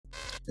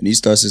The new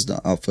Star System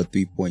Alpha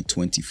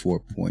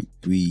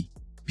 3.24.3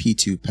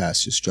 PTU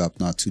patch just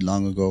dropped not too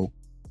long ago.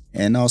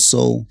 And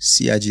also,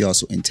 CIG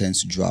also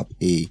intends to drop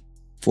a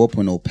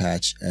 4.0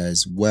 patch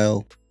as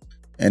well.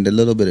 And a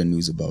little bit of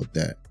news about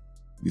that.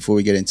 Before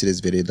we get into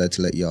this video, I'd like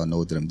to let y'all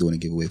know that I'm doing a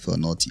giveaway for a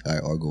Naughty-Eye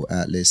Argo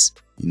Atlas.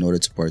 In order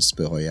to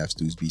participate, all you have to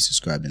do is be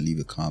subscribed and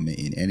leave a comment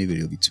in any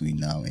video between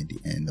now and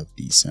the end of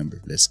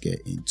December. Let's get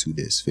into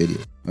this video.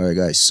 Alright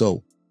guys,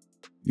 so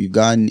we've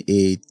gotten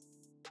a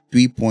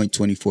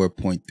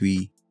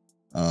 3.24.3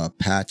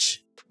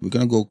 patch. We're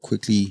going to go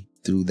quickly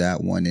through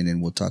that one and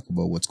then we'll talk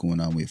about what's going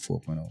on with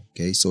 4.0.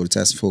 Okay, so the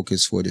task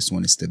focus for this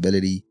one is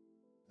stability.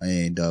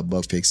 And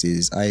bug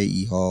fixes,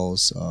 IAE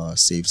halls,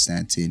 safe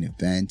stanton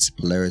event,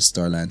 Polaris,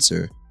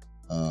 Starlancer,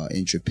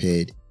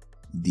 Intrepid,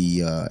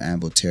 the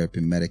Anvil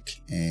Terrapin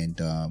Medic, and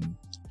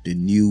the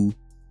new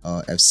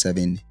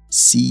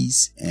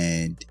F7Cs,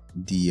 and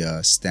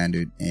the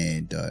standard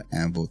and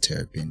Anvil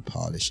Terrapin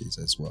polishes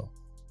as well.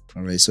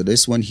 Alright, so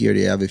this one here,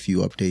 they have a few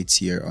updates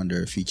here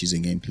under features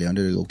and gameplay.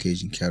 Under the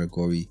location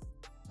category,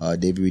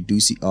 they've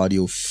reduced the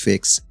audio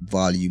fix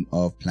volume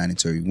of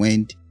Planetary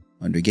Wind.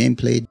 Under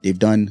gameplay, they've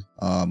done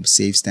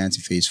save stance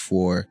in phase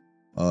 4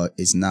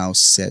 is now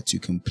set to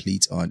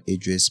complete on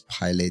Idris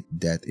pilot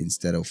death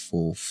instead of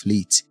full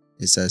fleet.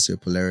 It says here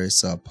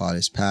Polaris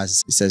polish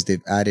pass. It says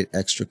they've added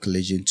extra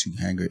collision to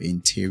hangar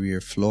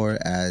interior floor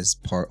as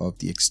part of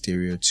the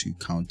exterior to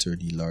counter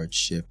the large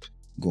ship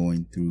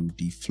going through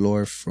the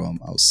floor from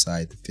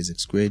outside the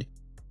physics grid.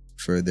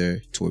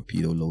 Further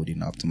torpedo loading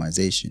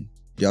optimization.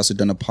 They also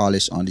done a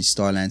polish on the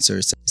Starlancer.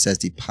 It says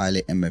the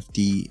pilot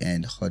MFD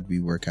and HUD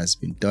rework has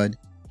been done.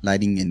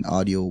 Lighting and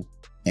audio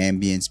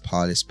ambience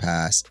polish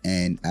pass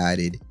and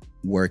added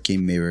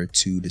working mirror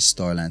to the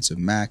Starlancer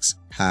Max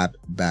HAB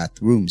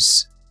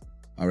bathrooms.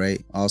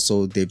 Alright,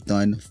 also they've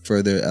done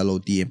further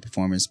LOD and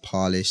performance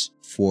polish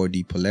for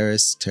the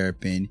Polaris,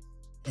 Terrapin,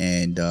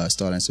 and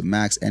Starlancer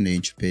Max and the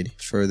Intrepid.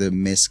 Further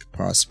MISC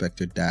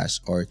Prospector Dash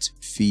Art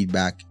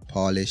feedback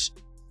polish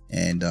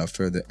and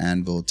further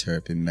Anvil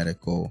Terrapin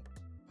Medical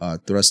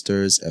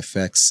thrusters,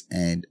 effects,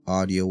 and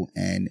audio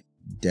and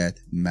death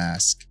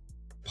mask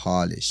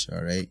polish.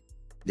 All right,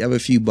 they have a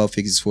few bug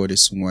fixes for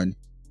this one.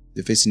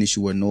 They fixed an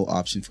issue where no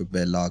option for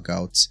bed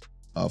logouts.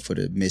 For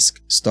the MISC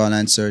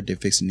Starlancer, they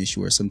fixed an issue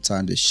where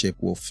sometimes the ship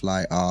will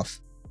fly off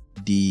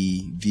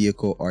the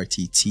vehicle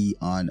RTT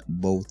on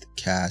both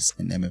CAS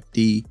and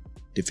MFD.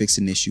 They fixed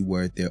an issue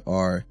where there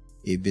are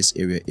a vis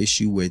area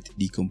issue with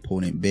the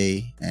component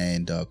bay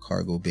and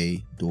cargo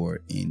bay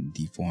door in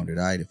the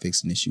 400i. They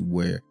fixed an issue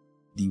where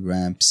the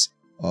ramps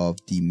of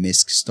the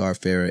MISC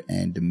Starfarer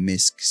and the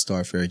MISC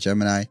Starfarer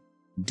Gemini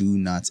do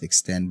not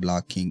extend,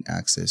 blocking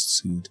access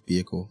to the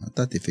vehicle. I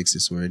thought they fixed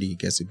this already. I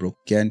guess it broke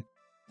again.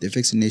 They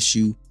fixed an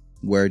issue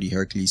where the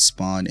Hercules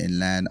spawn and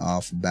land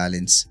off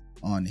balance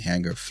on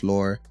hangar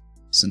floor.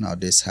 So now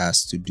this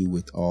has to do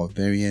with all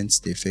variants.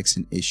 They fixed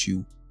an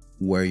issue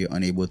where you're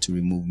unable to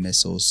remove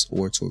missiles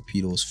or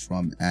torpedoes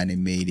from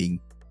animating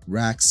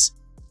racks.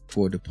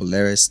 For the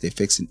Polaris, they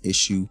fixed an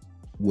issue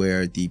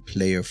where the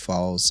player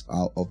falls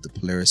out of the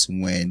Polaris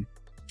when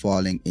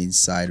falling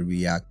inside a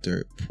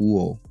reactor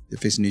pool. They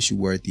fixed an issue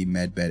where the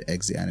medbed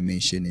exit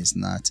animation is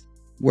not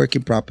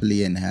working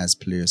properly and has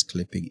players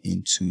clipping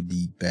into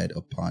the bed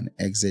upon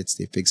exits.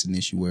 They fixed an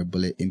issue where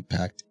bullet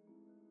impact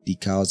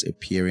decals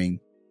appearing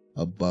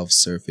above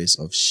surface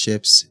of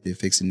ships. They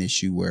fixed an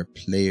issue where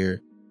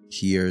player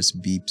hears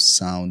beep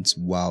sounds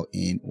while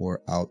in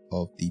or out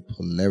of the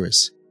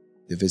Polaris.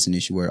 They fixed an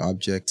issue where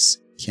objects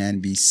can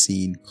be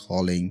seen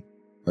calling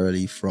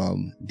early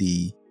from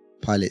the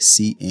pilot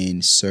seat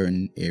in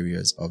certain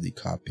areas of the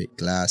cockpit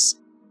glass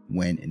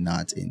when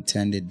not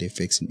intended. They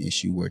fixed an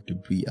issue where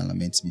debris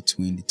elements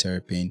between the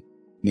Terrapin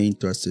main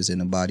thrusters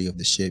and the body of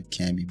the ship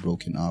can be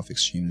broken off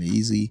extremely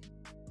easy.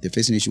 They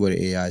fixed an issue where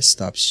the AI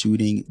stopped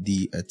shooting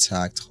the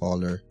attacked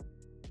hauler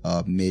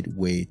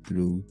midway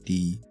through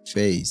the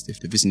phase. They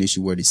fixed an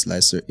issue where the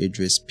Slicer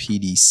Idris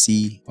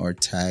PDC are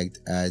tagged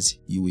as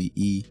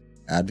UAE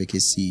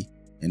advocacy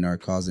and are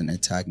causing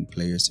attacking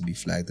players to be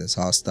flagged as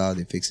hostile.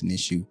 They fixed an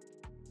issue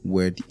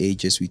where the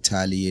Aegis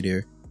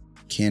Retaliator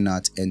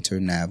cannot enter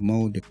nav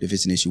mode. They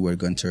fixed an issue where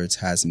gun turrets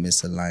has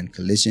misaligned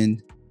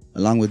collision.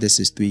 Along with this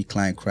is 3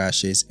 client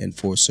crashes and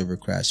 4 server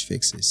crash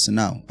fixes. So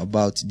now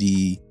about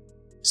the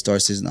Star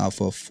System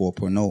Alpha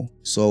 4.0.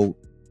 So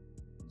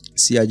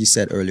CIG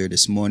said earlier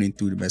this morning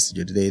through the message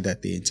of the day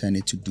that they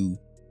intended to do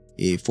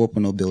a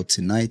 4.0 build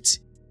tonight,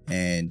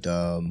 and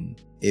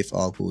if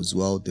all goes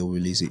well, they'll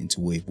release it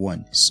into wave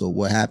 1. So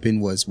what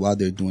happened was, while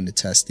they're doing the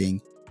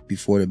testing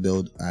before the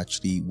build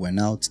actually went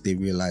out, they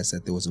realized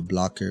that there was a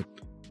blocker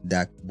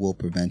that will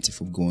prevent it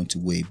from going to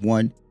wave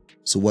 1.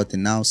 So what they're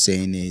now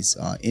saying is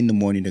in the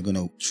morning they're going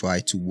to try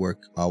to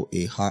work out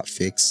a hot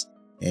fix,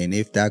 and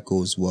if that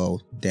goes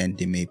well, then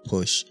they may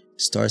push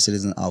Star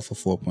Citizen Alpha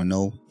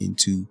 4.0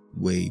 into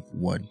wave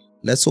 1.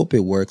 Let's hope it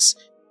works,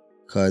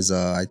 because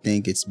I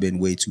think it's been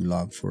way too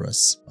long for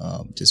us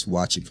just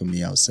watching from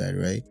the outside,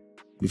 right?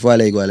 Before I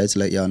let you go, I'd like to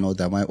let y'all know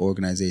that my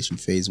organization,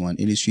 Phase 1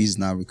 Industries, is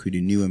now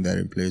recruiting new and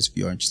veteran players. If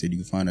you are interested, you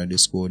can find our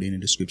Discord in the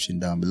description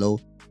down below.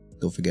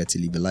 Don't forget to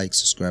leave a like,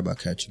 subscribe. I'll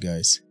catch you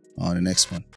guys on the next one.